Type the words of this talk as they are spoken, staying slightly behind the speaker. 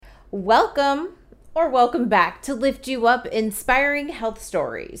Welcome back to Lift You Up Inspiring Health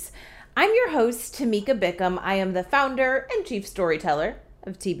Stories. I'm your host, Tamika Bickham. I am the founder and chief storyteller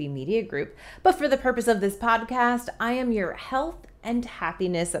of TB Media Group. But for the purpose of this podcast, I am your health and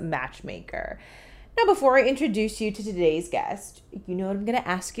happiness matchmaker. Now, before I introduce you to today's guest, you know what I'm going to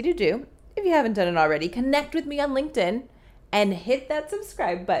ask you to do. If you haven't done it already, connect with me on LinkedIn and hit that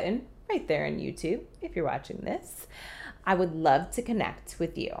subscribe button right there on YouTube if you're watching this. I would love to connect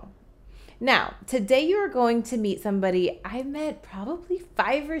with you. Now, today you are going to meet somebody I met probably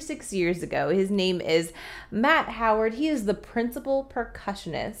 5 or 6 years ago. His name is Matt Howard. He is the principal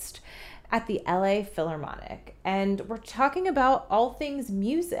percussionist at the LA Philharmonic. And we're talking about all things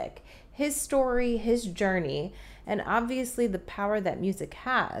music, his story, his journey, and obviously the power that music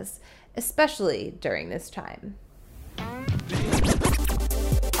has, especially during this time.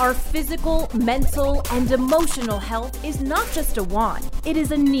 Our physical, mental, and emotional health is not just a want. It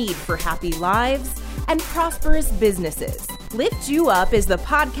is a need for happy lives and prosperous businesses. Lift You Up is the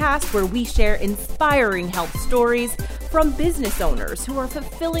podcast where we share inspiring health stories from business owners who are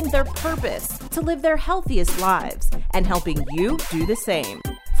fulfilling their purpose to live their healthiest lives and helping you do the same.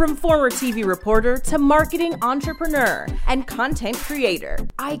 From former TV reporter to marketing entrepreneur and content creator,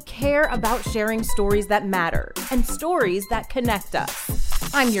 I care about sharing stories that matter and stories that connect us.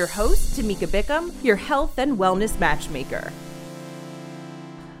 I'm your host, Tamika Bickham, your health and wellness matchmaker.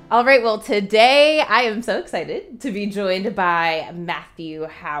 All right, well, today I am so excited to be joined by Matthew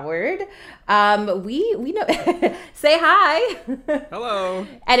Howard. We know, say hi. Hello.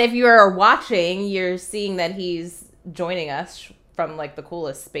 And if you are watching, you're seeing that he's joining us from like the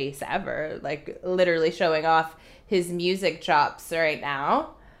coolest space ever, like literally showing off his music chops right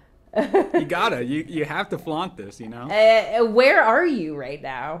now. You have to flaunt this, you know? Where are you right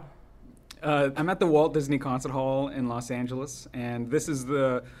now? I'm at the Walt Disney Concert Hall in Los Angeles, and this is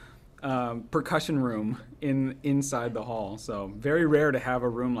the percussion room inside the hall. So very rare to have a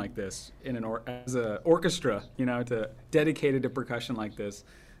room like this as an orchestra, you know, dedicated to percussion like this.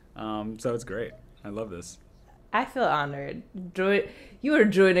 So it's great. I love this. I feel honored. You are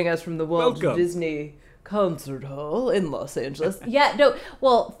joining us from the Walt Disney Concert Hall in Los Angeles. Yeah, no,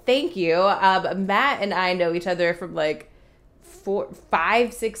 well, thank you. Matt and I know each other from like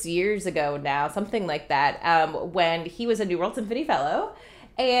 5, 6 years ago now, something like that, when he was a New World Symphony Fellow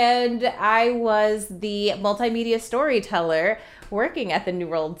and I was the multimedia storyteller working at the New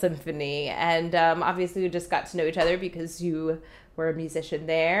World Symphony. And obviously we just got to know each other because you were a musician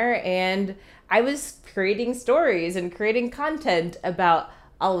there, and I was creating stories and creating content about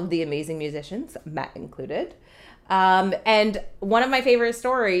all of the amazing musicians, Matt included. And one of my favorite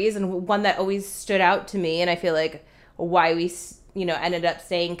stories, and one that always stood out to me, and I feel like why we, ended up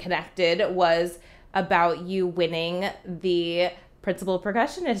staying connected, was about you winning the principal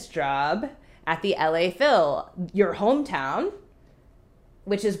percussionist job at the LA Phil, your hometown,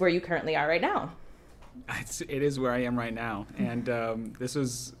 which is where you currently are right now. It is where I am right now. And this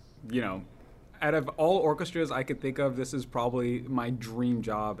was, out of all orchestras I could think of, this is probably my dream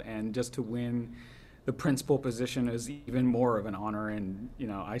job. And just to win the principal position is even more of an honor. And,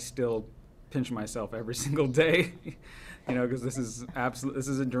 I still pinch myself every single day, because this is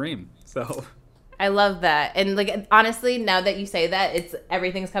a dream. So I love that. And like, honestly, now that you say that,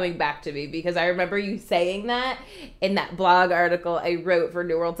 everything's coming back to me, because I remember you saying that in that blog article I wrote for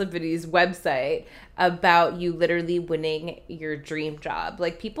New World Symphony's website about you literally winning your dream job.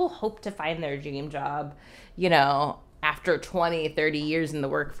 Like, people hope to find their dream job, after 20, 30 years in the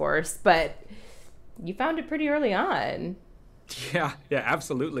workforce, but you found it pretty early on. Yeah,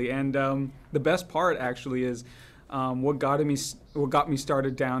 absolutely. And the best part actually is what got me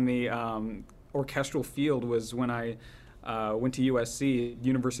started down the orchestral field was when I went to USC,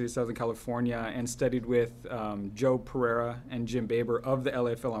 University of Southern California, and studied with Joe Pereira and Jim Baber of the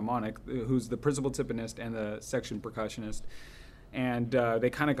LA Philharmonic, who's the principal timpanist and the section percussionist. And they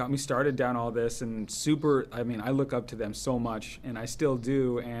kind of got me started down all this, and I look up to them so much, and I still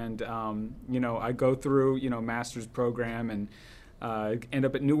do. And, I go through, master's program and end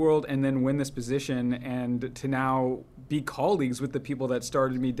up at New World and then win this position. And to now be colleagues with the people that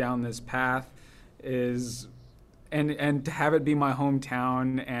started me down this path is, and to have it be my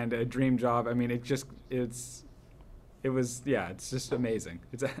hometown and a dream job. I mean, it's just amazing.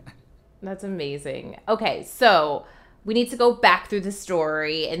 That's amazing. Okay, so we need to go back through the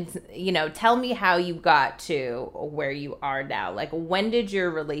story and, tell me how you got to where you are now. Like, when did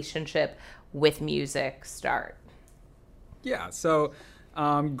your relationship with music start? Yeah, so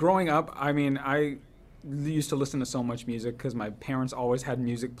growing up, I used to listen to so much music because my parents always had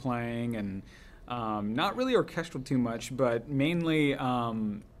music playing, and Not really orchestral too much, but mainly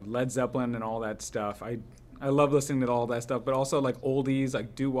Led Zeppelin and all that stuff. I love listening to all that stuff, but also like oldies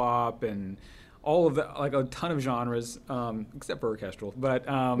like doo-wop and all of the, like a ton of genres, except for orchestral. But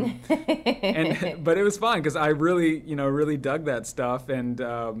but it was fun because I really dug that stuff, and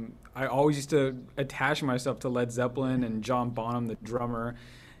I always used to attach myself to Led Zeppelin and John Bonham, the drummer.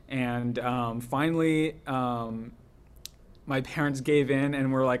 And finally, my parents gave in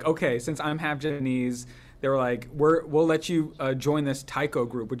and were like, okay, since I'm half Japanese, they were like, we'll let you join this taiko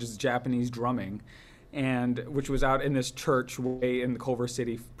group, which is Japanese drumming, and which was out in this church way in the Culver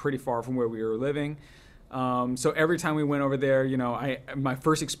City, pretty far from where we were living. So every time we went over there, my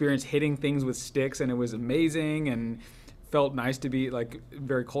first experience hitting things with sticks, and it was amazing and felt nice to be like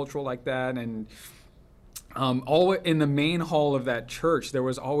very cultural like that. And all in the main hall of that church, there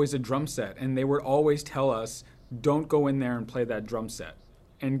was always a drum set, and they would always tell us, don't go in there and play that drum set.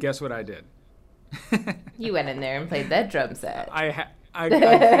 And guess what I did? You went in there and played that drum set. I couldn't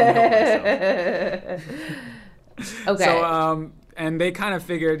help myself. Okay. So, and they kind of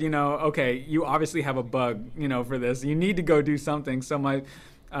figured, okay, you obviously have a bug, for this. You need to go do something. So my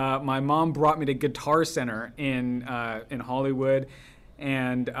mom brought me to Guitar Center in Hollywood,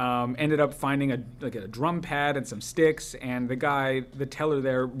 and ended up finding a drum pad and some sticks. And the teller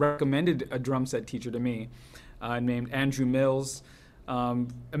there, recommended a drum set teacher to me, named Andrew Mills.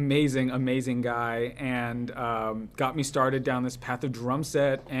 Amazing guy, and got me started down this path of drum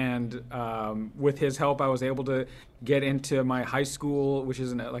set. And with his help, I was able to get into my high school, which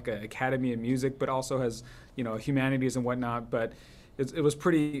is like an academy of music, but also has humanities and whatnot. But it was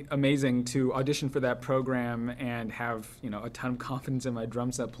pretty amazing to audition for that program and have a ton of confidence in my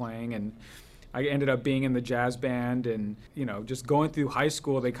drum set playing. And I ended up being in the jazz band, and just going through high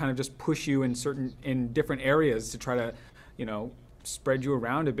school, they kind of just push you in different areas to try to spread you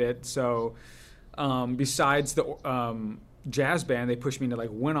around a bit. So besides the jazz band, they pushed me into like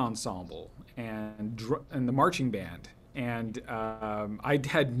wind ensemble and the marching band. And I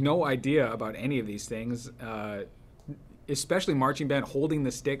had no idea about any of these things, especially marching band, holding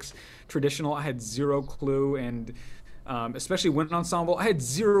the sticks, traditional. I had zero clue. And especially wind ensemble, I had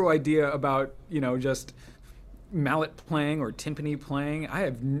zero idea about just mallet playing or timpani playing.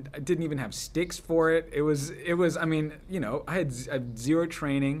 I didn't even have sticks for it. It was I had zero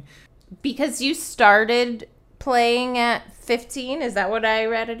training. Because you started playing at 15, is that what I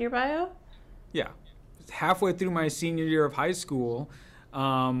read in your bio? Yeah. Halfway through my senior year of high school,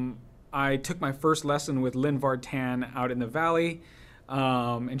 I took my first lesson with Lynn Vartan out in the Valley,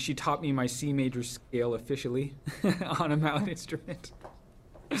 and she taught me my C major scale officially on a mallet instrument.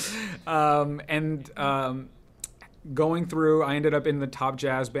 Going through, I ended up in the top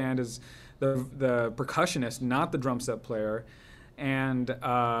jazz band as the percussionist, not the drum set player, and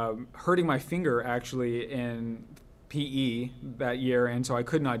hurting my finger actually in PE that year, and so I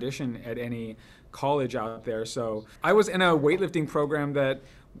couldn't audition at any college out there. So I was in a weightlifting program that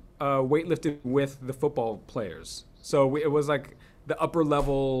weightlifted with the football players. So it was like the upper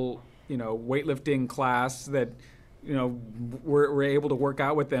level, weightlifting class that, we're able to work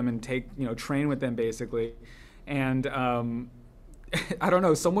out with them and train with them basically. And I don't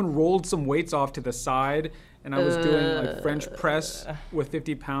know, someone rolled some weights off to the side, and I was doing like French press with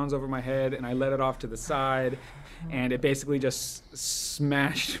 50 pounds over my head, and I let it off to the side, and it basically just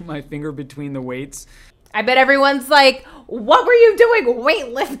smashed my finger between the weights. I bet everyone's like, what were you doing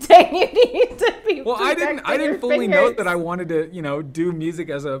weightlifting? You need to be Well, I didn't fully know that I wanted to, do music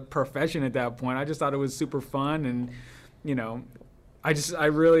as a profession at that point. I just thought it was super fun, and, I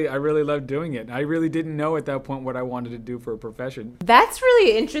really loved doing it. I really didn't know at that point what I wanted to do for a profession. That's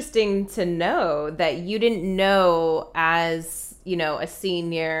really interesting to know that you didn't know as, a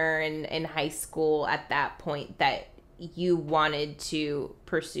senior in high school at that point that you wanted to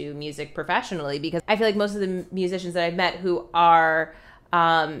pursue music professionally, because I feel like most of the musicians that I've met who are,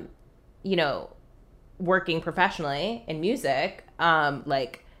 working professionally in music,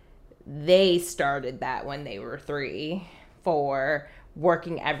 like they started that when they were 3, 4,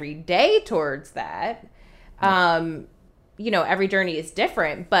 working every day towards that. Every journey is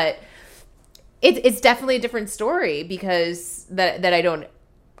different, but it's definitely a different story because that I don't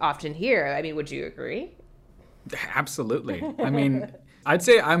often hear. I mean, would you agree? Absolutely. I mean, I'd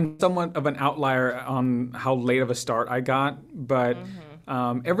say I'm somewhat of an outlier on how late of a start I got, but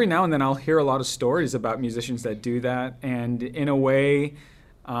every now and then I'll hear a lot of stories about musicians that do that, and in a way,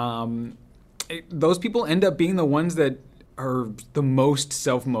 those people end up being the ones that are the most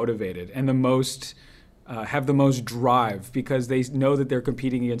self-motivated and the most have the most drive, because they know that they're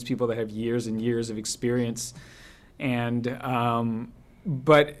competing against people that have years and years of experience. And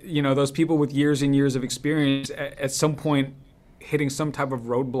but those people with years and years of experience at some point hitting some type of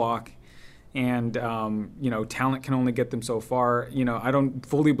roadblock, and talent can only get them so far. I don't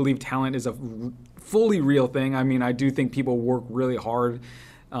fully believe talent is a fully real thing. I mean, I do think people work really hard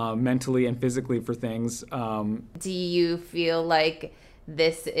mentally and physically for things. Do you feel like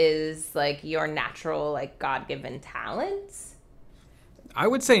this is like your natural, like, God-given talent? I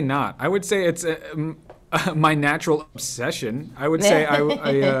would say not. I would say it's my natural obsession. I would say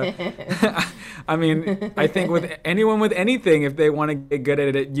I mean, I think with anyone with anything, if they want to get good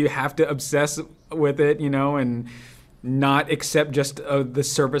at it, you have to obsess with it, and not accept just the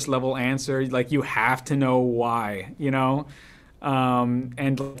surface level answer. Like, you have to know why,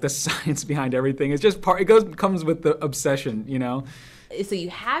 and the science behind everything is just comes with the obsession, So you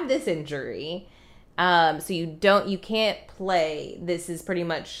have this injury. So you can't play. This is pretty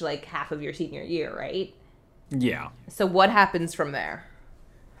much like half of your senior year, right? Yeah. So what happens from there?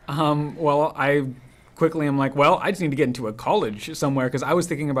 Well, I quickly am like, well, I just need to get into a college somewhere, because I was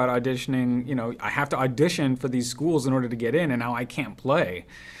thinking about auditioning. I have to audition for these schools in order to get in, and now I can't play.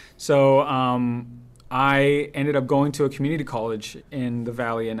 So I ended up going to a community college in the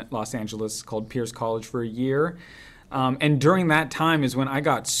Valley in Los Angeles called Pierce College for a year. And during that time is when I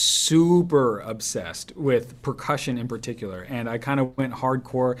got super obsessed with percussion in particular. And I kind of went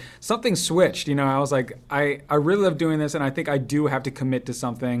hardcore. Something switched, I was like, I really love doing this, and I think I do have to commit to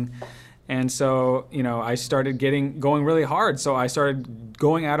something. And so, I started going really hard. So I started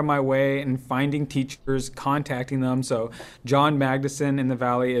going out of my way and finding teachers, contacting them. So John Magnuson in the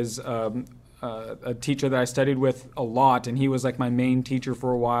Valley is a teacher that I studied with a lot, and he was like my main teacher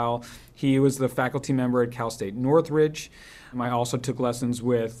for a while. He was the faculty member at Cal State Northridge. I also took lessons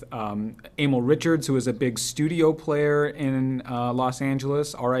with Emil Richards, who was a big studio player in Los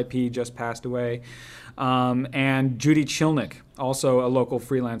Angeles. R.I.P. just passed away. And Judy Chilnick, also a local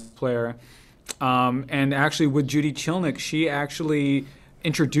freelance player. And actually with Judy Chilnick, she actually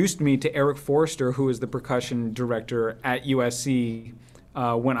introduced me to Eric Forster, who is the percussion director at USC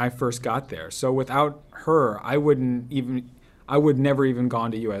when I first got there. So without her, I would never even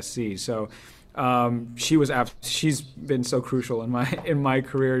gone to USC. So she's been so crucial in my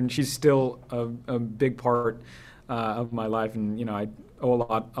career, and she's still a big part of my life, and I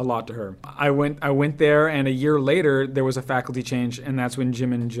owe a lot to her. I went there, and a year later there was a faculty change, and that's when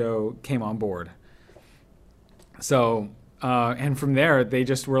Jim and Joe came on board. So and from there they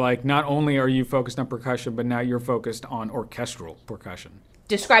just were like, not only are you focused on percussion, but now you're focused on orchestral percussion.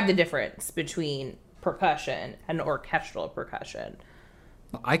 Describe the difference between percussion and orchestral percussion.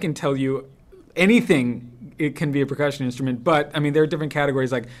 I can tell you anything, it can be a percussion instrument, but I mean, there are different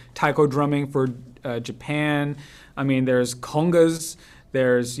categories like taiko drumming for Japan. I mean, there's congas,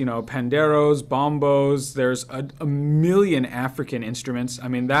 there's, panderos, bombos, there's a million African instruments. I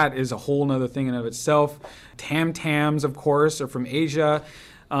mean, that is a whole nother thing in of itself. Tam-tams, of course, are from Asia.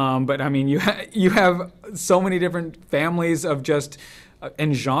 But I mean, you have so many different families of just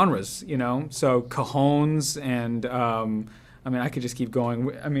and genres, so cajones and I mean, I could just keep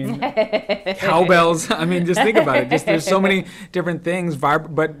going. I mean, cowbells. I mean, just think about it. There's so many different things.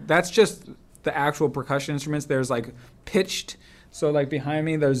 But that's just the actual percussion instruments. There's like pitched. So like behind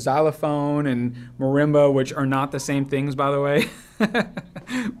me, there's xylophone and marimba, which are not the same things, by the way.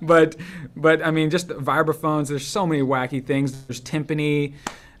 but I mean, just vibraphones. There's so many wacky things. There's timpani.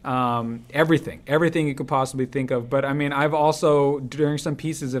 Everything you could possibly think of. But I mean, I've also, during some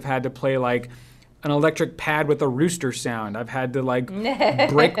pieces, have had to play like an electric pad with a rooster sound. I've had to like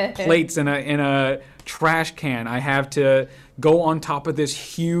break plates in a trash can. I have to go on top of this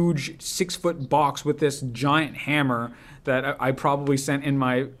huge 6-foot box with this giant hammer that I probably sent in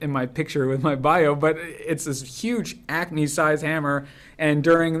my picture with my bio, but it's this huge Acme-sized hammer. And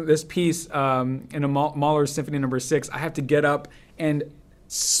during this piece in a Mahler's Symphony No. 6, I have to get up and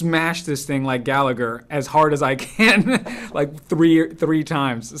smash this thing like Gallagher as hard as I can, like three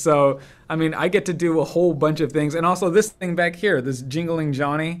times. So, I mean, I get to do a whole bunch of things. And also this thing back here, this Jingling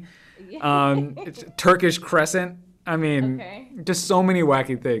Johnny, it's Turkish Crescent. I mean, just so many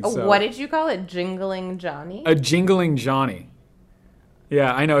wacky things. So. What did you call it? Jingling Johnny? A Jingling Johnny.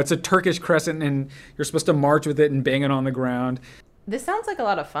 Yeah, I know. It's a Turkish Crescent, and you're supposed to march with it and bang it on the ground. This sounds like a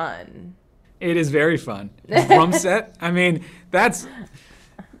lot of fun. It is very fun. Drum set, I mean, that's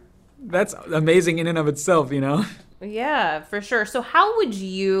amazing in and of itself, Yeah, for sure. So how would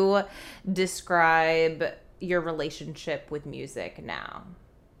you describe your relationship with music now?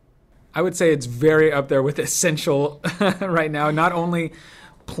 I would say it's very up there with essential right now. Not only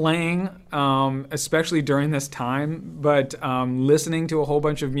playing, especially during this time, but listening to a whole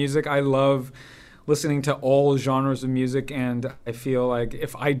bunch of music. I love listening to all genres of music, and I feel like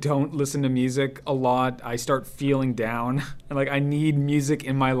if I don't listen to music a lot, I start feeling down. And like I need music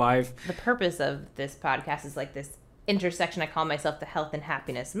in my life. The purpose of this podcast is like this intersection. I call myself the health and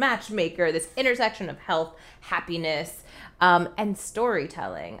happiness matchmaker, this intersection of health, happiness, and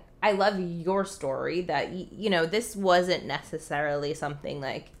storytelling. I love your story that, you know, this wasn't necessarily something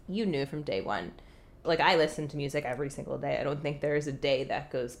like you knew from day one. Like, I listen to music every single day. I don't think there's a day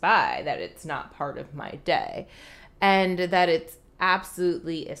that goes by that it's not part of my day, and that it's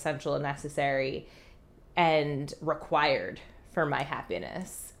absolutely essential and necessary and required for my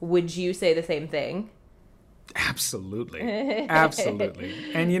happiness. Would you say the same thing? Absolutely. Absolutely.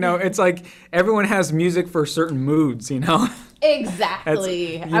 And, you know, it's like everyone has music for certain moods, you know?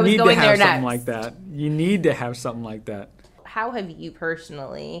 Exactly. I was going there next. Something like that. You need to have something like that. How have you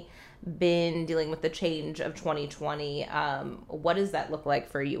personally been dealing with the change of 2020? What does that look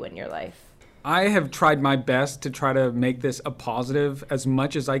like for you in your life? I have tried my best to try to make this a positive as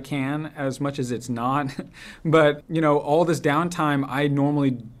much as I can, as much as it's not. But, you know, all this downtime I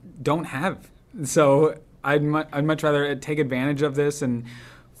normally don't have. So I'd much rather take advantage of this and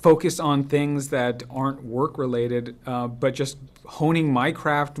focus on things that aren't work-related, but just honing my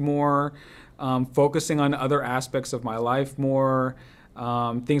craft more, focusing on other aspects of my life more,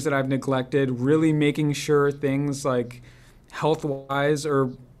 things that I've neglected, really making sure things like health-wise are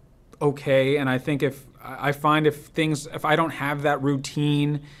okay. And I think if I don't have that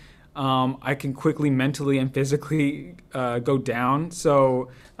routine, I can quickly mentally and physically go down. So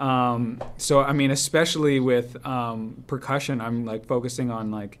I mean, especially with percussion, I'm like focusing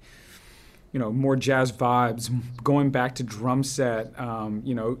on like, you know, more jazz vibes, going back to drum set,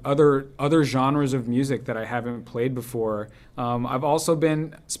 you know, other genres of music that I haven't played before. I've also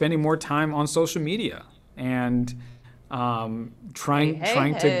been spending more time on social media and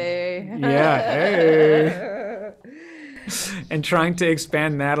trying to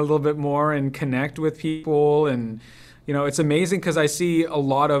expand that a little bit more and connect with people. And you know, it's amazing because I see a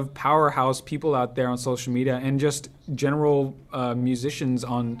lot of powerhouse people out there on social media and just general musicians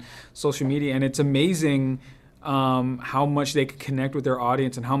on social media, and it's amazing how much they can connect with their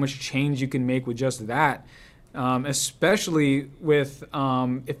audience and how much change you can make with just that. Especially with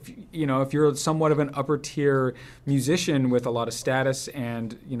if you're somewhat of an upper tier musician with a lot of status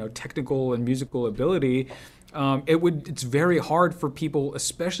and, you know, technical and musical ability, it's very hard for people,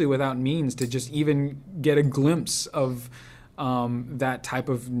 especially without means, to just even get a glimpse of that type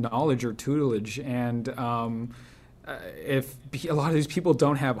of knowledge or tutelage. And if a lot of these people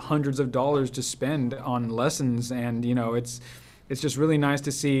don't have hundreds of dollars to spend on lessons, and you know, it's just really nice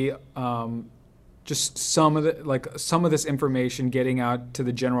to see just some of this information getting out to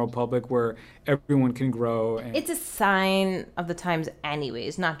the general public where everyone can grow. And it's a sign of the times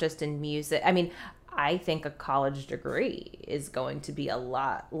anyways, not just in music. I mean, I think a college degree is going to be a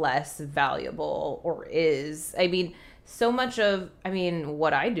lot less valuable, or is. I mean, so much of,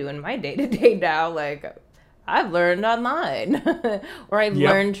 what I do in my day-to-day now, like, I've learned online or I've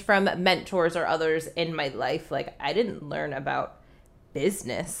learned from mentors or others in my life. Like, I didn't learn about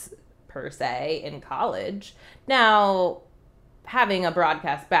business per se in college. Now, having a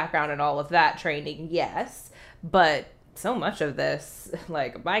broadcast background and all of that training, yes, but so much of this,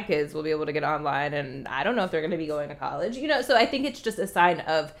 like, my kids will be able to get online, and I don't know if they're going to be going to college, you know. So I think it's just a sign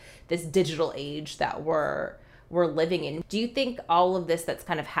of this digital age that we're living in. Do you think all of this that's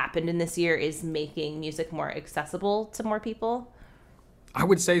kind of happened in this year is making music more accessible to more people? I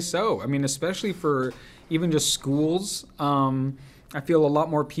would say so. I mean, especially for even just schools. I feel a lot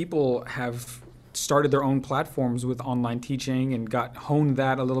more people have started their own platforms with online teaching and honed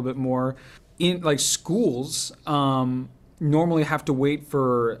that a little bit more. In like schools, normally have to wait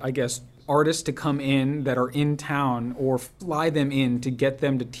for, I guess, artists to come in that are in town or fly them in to get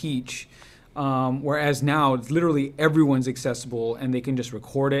them to teach. Whereas now, it's literally everyone's accessible and they can just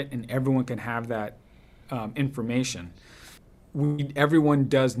record it and everyone can have that information. Everyone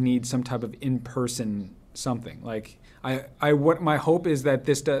does need some type of in-person something. Like what my hope is that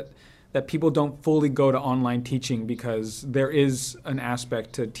that people don't fully go to online teaching, because there is an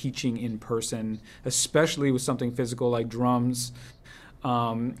aspect to teaching in person, especially with something physical like drums,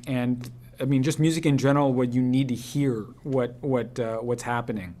 and I mean just music in general, where you need to hear what's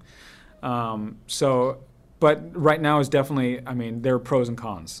happening. But right now is definitely, there are pros and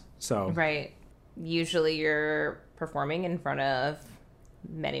cons. So right, usually you're performing in front of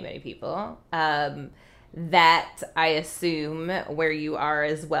many, many people. That I assume where you are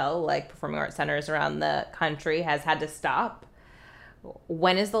as well, like performing arts centers around the country, has had to stop.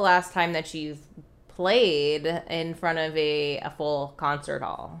 When is the last time that you've played in front of a full concert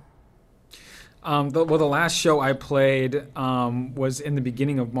hall? The last show I played was in the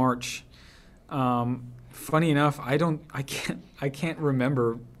beginning of March. Funny enough, I can't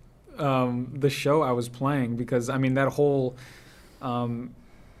remember the show I was playing because I mean that whole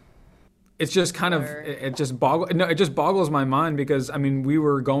it's just kind of it just boggles my mind because I mean we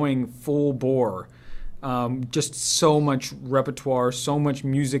were going full bore, just so much repertoire, so much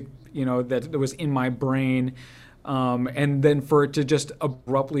music, that was in my brain, and then for it to just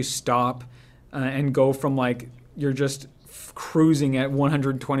abruptly stop and go from like you're just cruising at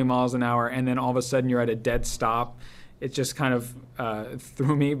 120 miles an hour and then all of a sudden you're at a dead stop, it just kind of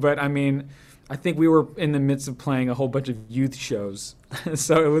threw me. But I mean, I think we were in the midst of playing a whole bunch of youth shows,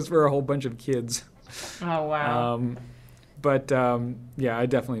 so it was for a whole bunch of kids. Oh, wow. Yeah, I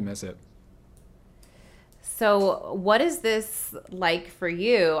definitely miss it. So what is this like for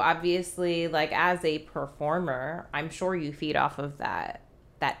you? Obviously, like as a performer, I'm sure you feed off of that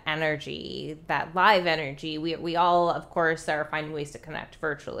energy, that live energy. We all, of course, are finding ways to connect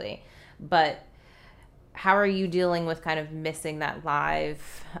virtually, but how are you dealing with kind of missing that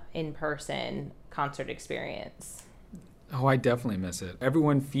live in-person concert experience? Oh, I definitely miss it.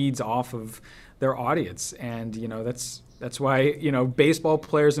 Everyone feeds off of their audience, and that's why baseball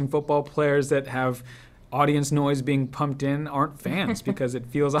players and football players that have audience noise being pumped in aren't fans because it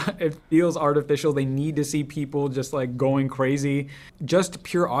feels artificial. They need to see people just like going crazy. Just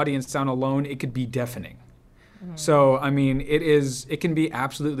pure audience sound alone, it could be deafening. So, I mean, it can be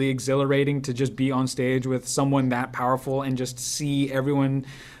absolutely exhilarating to just be on stage with someone that powerful and just see everyone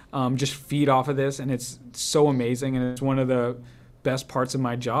just feed off of this. And it's so amazing. And it's one of the best parts of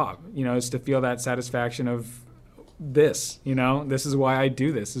my job, is to feel that satisfaction of this, this is why I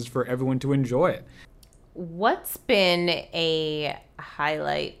do this, is for everyone to enjoy it. What's been a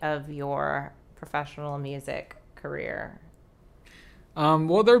highlight of your professional music career?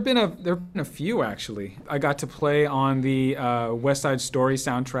 Well, there have been a few actually. I got to play on the West Side Story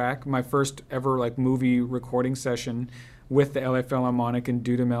soundtrack, my first ever like movie recording session with the LA Philharmonic in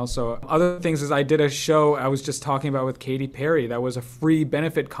Dudamel. So other things is I did a show I was just talking about with Katy Perry. That was a free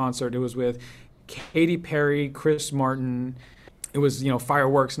benefit concert. It was with Katy Perry, Chris Martin. It was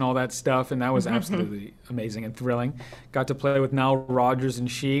fireworks and all that stuff, and that was absolutely amazing and thrilling. Got to play with Nile Rodgers and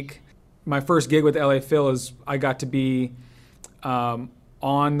Chic. My first gig with LA Phil is I got to be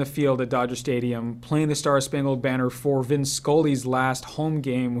on the field at Dodger Stadium playing the Star Spangled Banner for Vin Scully's last home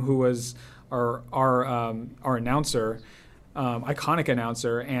game, who was our announcer, iconic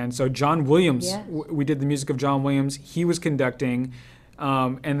announcer. And so John Williams, we did the music of John Williams. He was conducting,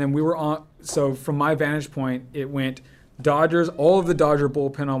 and then we were on. So from my vantage point, it went Dodgers, all of the Dodger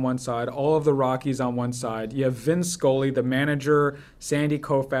bullpen on one side, all of the Rockies on one side. You have Vin Scully, the manager, Sandy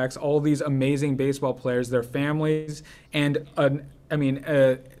Koufax, all these amazing baseball players, their families, and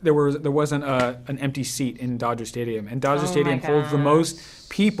there wasn't an empty seat in Dodger Stadium, and Dodger Stadium holds the most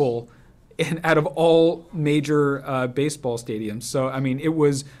people out of all major baseball stadiums. So I mean, it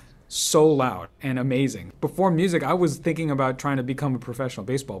was so loud and amazing. Before music, I was thinking about trying to become a professional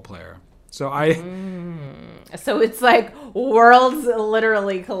baseball player. So So it's like worlds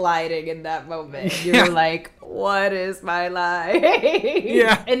literally colliding in that moment. You're like, what is my life?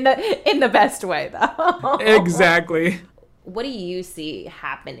 Yeah. In the best way though. Exactly. What do you see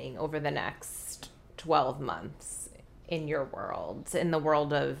happening over the next 12 months in your world, in the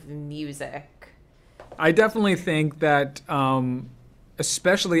world of music? I definitely think that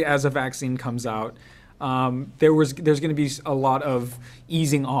especially as a vaccine comes out, there's going to be a lot of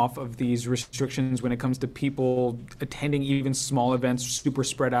easing off of these restrictions when it comes to people attending even small events, super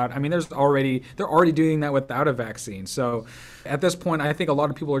spread out. I mean, they're already doing that without a vaccine. So at this point, I think a lot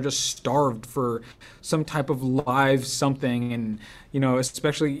of people are just starved for some type of live something, and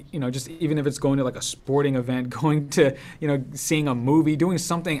especially just even if it's going to like a sporting event, going to seeing a movie, doing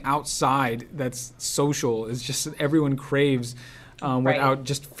something outside that's social is just everyone craves. Without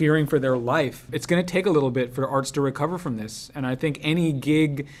just fearing for their life. It's going to take a little bit for arts to recover from this. And I think any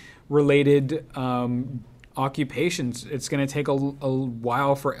gig-related occupations, it's going to take a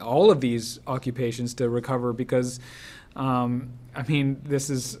while for all of these occupations to recover because, this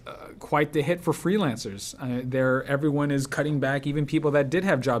is quite the hit for freelancers. Everyone is cutting back. Even people that did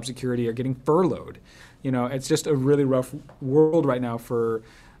have job security are getting furloughed. It's just a really rough world right now for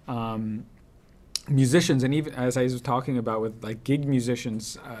musicians, and even as I was talking about with like gig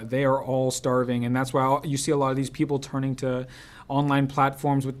musicians, they are all starving, and that's why you see a lot of these people turning to online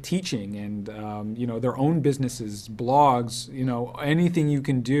platforms with teaching and their own businesses, blogs, anything you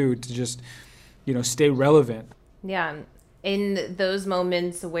can do to just stay relevant. Yeah, in those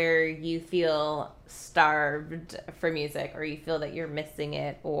moments where you feel starved for music or you feel that you're missing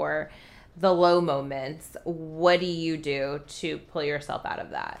it or the low moments, what do you do to pull yourself out of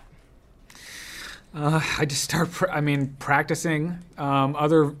that? I just start, practicing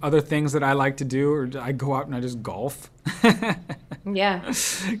other things that I like to do, or I go out and I just golf. Yeah.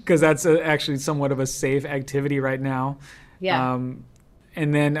 Because that's actually somewhat of a safe activity right now. Yeah.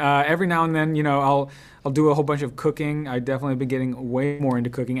 And then every now and then, I'll do a whole bunch of cooking. I definitely been getting way more into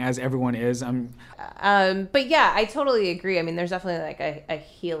cooking, as everyone is. But yeah, I totally agree. I mean, there's definitely like a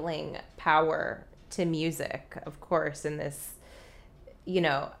healing power to music, of course, in this,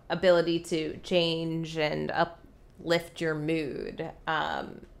 ability to change and uplift your mood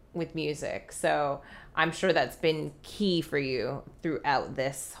with music. So I'm sure that's been key for you throughout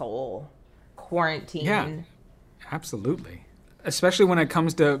this whole quarantine. Yeah, absolutely. Especially when it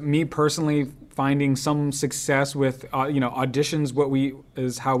comes to me personally finding some success with, auditions,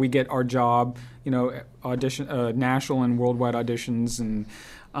 is how we get our job, audition, national and worldwide auditions.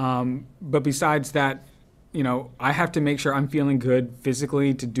 But besides that, I have to make sure I'm feeling good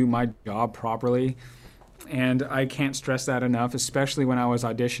physically to do my job properly. And I can't stress that enough, especially when I was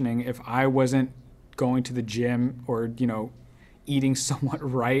auditioning. If I wasn't going to the gym or, eating somewhat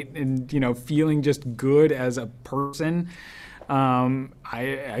right and, feeling just good as a person,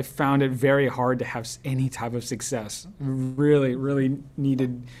 I found it very hard to have any type of success. Really, really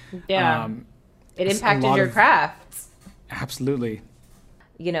needed. Yeah. It impacted your craft. Absolutely.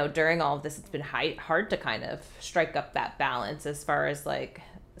 During all of this, it's been hard to kind of strike up that balance as far as like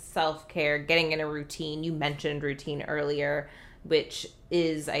self-care, getting in a routine. You mentioned routine earlier, which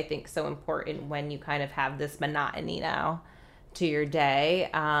is, I think, so important when you kind of have this monotony now to your day.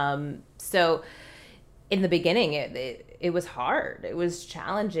 So in the beginning, it was hard. It was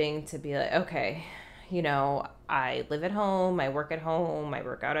challenging to be like, okay, I live at home, I work at home, I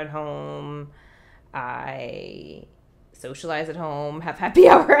work out at home, I socialize at home, have happy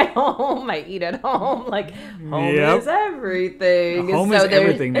hour at home, I eat at home. Like, home is everything. Home is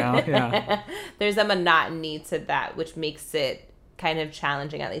everything now, yeah. There's a monotony to that, which makes it kind of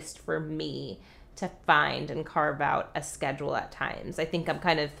challenging, at least for me, to find and carve out a schedule at times. I think I'm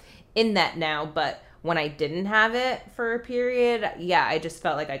kind of in that now, but when I didn't have it for a period, I just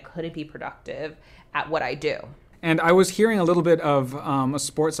felt like I couldn't be productive at what I do. And I was hearing a little bit of a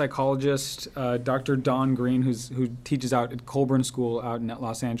sports psychologist, Dr. Don Green, who teaches out at Colburn School out in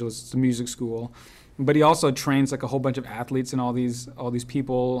Los Angeles. It's a music school, but he also trains like a whole bunch of athletes and all these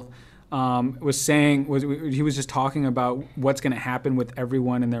people. He was just talking about what's going to happen with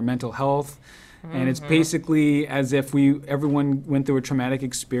everyone and their mental health. And it's basically as if everyone went through a traumatic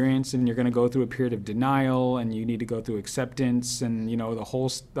experience, and you're going to go through a period of denial, and you need to go through acceptance, and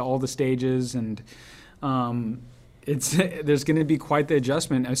all the stages, and there's going to be quite the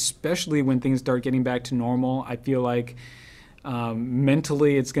adjustment, especially when things start getting back to normal. I feel like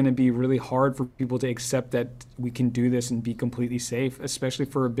mentally it's going to be really hard for people to accept that we can do this and be completely safe, especially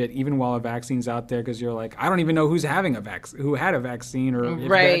for a bit, even while a vaccine's out there, because you're like, I don't even know who had a vaccine, or if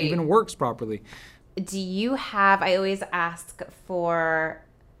that even works properly. Do you have, I always ask for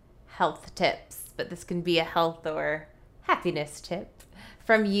health tips, but this can be a health or happiness tip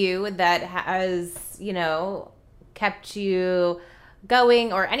from you that has, kept you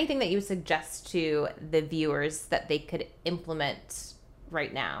going, or anything that you suggest to the viewers that they could implement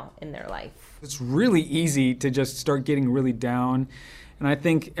right now in their life? It's really easy to just start getting really down. And I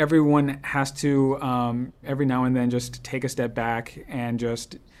think everyone has to, every now and then, just take a step back and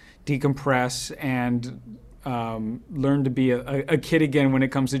just decompress and learn to be a kid again when it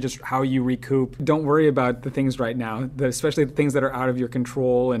comes to just how you recoup. Don't worry about the things right now, especially the things that are out of your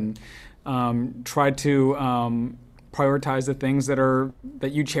control, and try to prioritize the things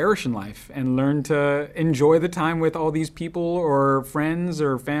that you cherish in life, and learn to enjoy the time with all these people or friends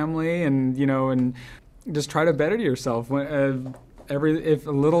or family, and and just try to better yourself. If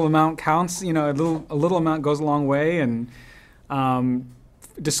a little amount counts, a little amount goes a long way, and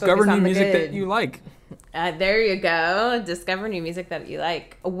discover new music that you like. There you go. Discover new music that you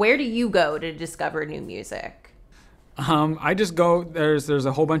like. Where do you go to discover new music? I just go, there's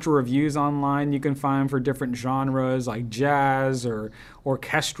a whole bunch of reviews online you can find for different genres, like jazz or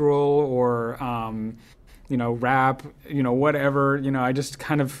orchestral or, rap, whatever. I just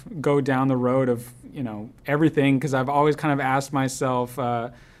kind of go down the road of, everything, because I've always kind of asked myself,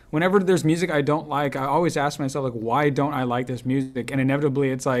 whenever there's music I don't like, I always ask myself, like, why don't I like this music? And inevitably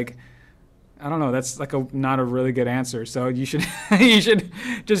it's like, I don't know, that's like not a really good answer. So you should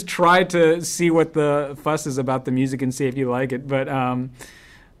just try to see what the fuss is about the music and see if you like it. But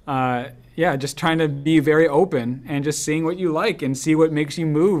just trying to be very open and just seeing what you like and see what makes you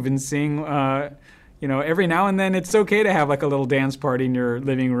move, and seeing every now and then it's okay to have like a little dance party in your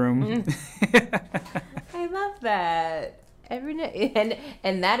living room. I love that.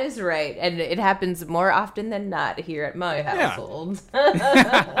 And that is right. And it happens more often than not here at my household.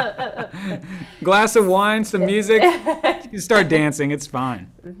 Yeah. Glass of wine, some music, you start dancing. It's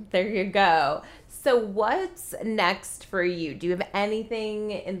fine. There you go. So what's next for you? Do you have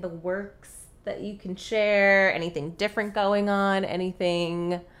anything in the works that you can share? Anything different going on?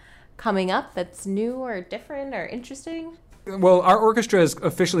 Anything coming up that's new or different or interesting? Well, our orchestra has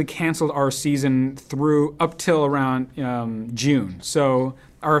officially canceled our season through up till around June. So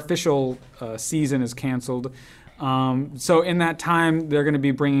our official season is canceled. So in that time, they're going to be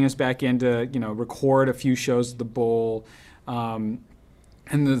bringing us back in to, record a few shows at the Bowl. And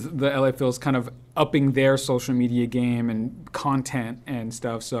the LA Phil's kind of upping their social media game and content and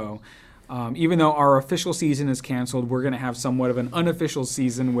stuff. So even though our official season is canceled, we're going to have somewhat of an unofficial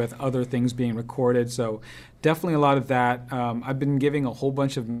season with other things being recorded. So definitely a lot of that. I've been giving a whole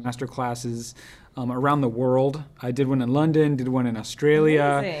bunch of master classes around the world. I did one in London, did one in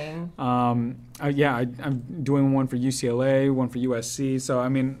Australia. Amazing. I'm doing one for UCLA, one for USC. So I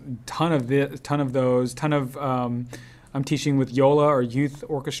mean, ton of those. I'm teaching with Yola, our youth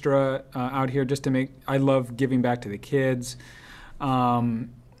orchestra out here, I love giving back to the kids.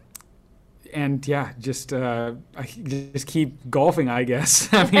 And yeah, just keep golfing, I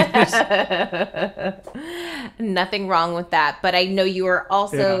guess. Nothing wrong with that. But I know you are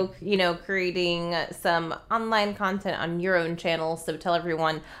also, creating some online content on your own channel. So tell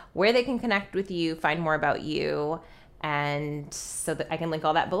everyone where they can connect with you, find more about you, and so that I can link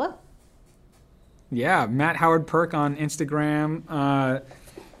all that below. Yeah, Matt Howard Perk on Instagram.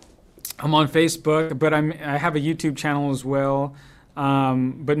 I'm on Facebook, but I have a YouTube channel as well.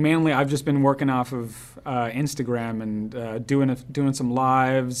 But mainly, I've just been working off of Instagram and doing some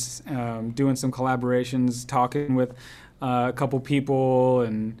lives, doing some collaborations, talking with a couple people,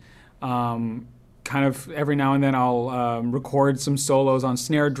 and kind of every now and then I'll record some solos on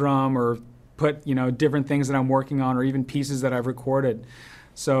snare drum or put different things that I'm working on or even pieces that I've recorded.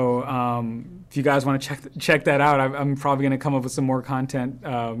 So if you guys want to check that out, I'm probably going to come up with some more content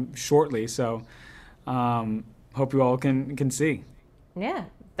shortly. So hope you all can see. Yeah,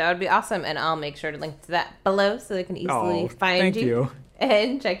 that would be awesome. And I'll make sure to link to that below so they can easily find you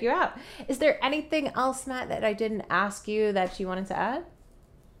and check you out. Is there anything else, Matt, that I didn't ask you that you wanted to add?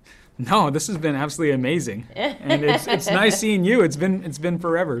 No, this has been absolutely amazing. And it's nice seeing you. It's been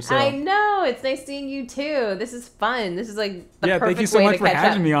forever. So I know. It's nice seeing you too. This is fun. This is like the perfect way to catch up. Yeah, thank you so much for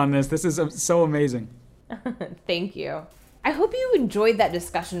having me on this. This is so amazing. Thank you. I hope you enjoyed that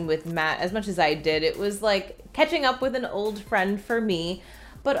discussion with Matt as much as I did. It was like catching up with an old friend for me,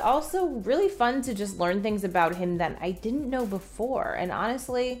 but also really fun to just learn things about him that I didn't know before. And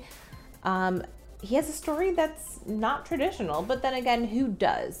honestly, he has a story that's not traditional, but then again, who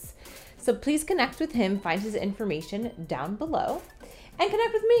does? So please connect with him, find his information down below, and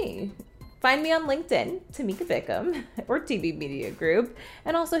connect with me. Find me on LinkedIn, Tamika Bickham, or TB Media Group,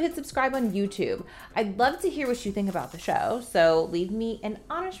 and also hit subscribe on YouTube. I'd love to hear what you think about the show, so leave me an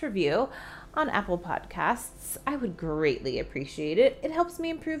honest review on Apple Podcasts. I would greatly appreciate it. It helps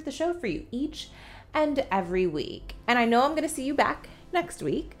me improve the show for you each and every week. And I know I'm going to see you back next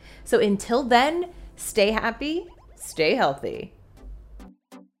week. So until then, stay happy, stay healthy.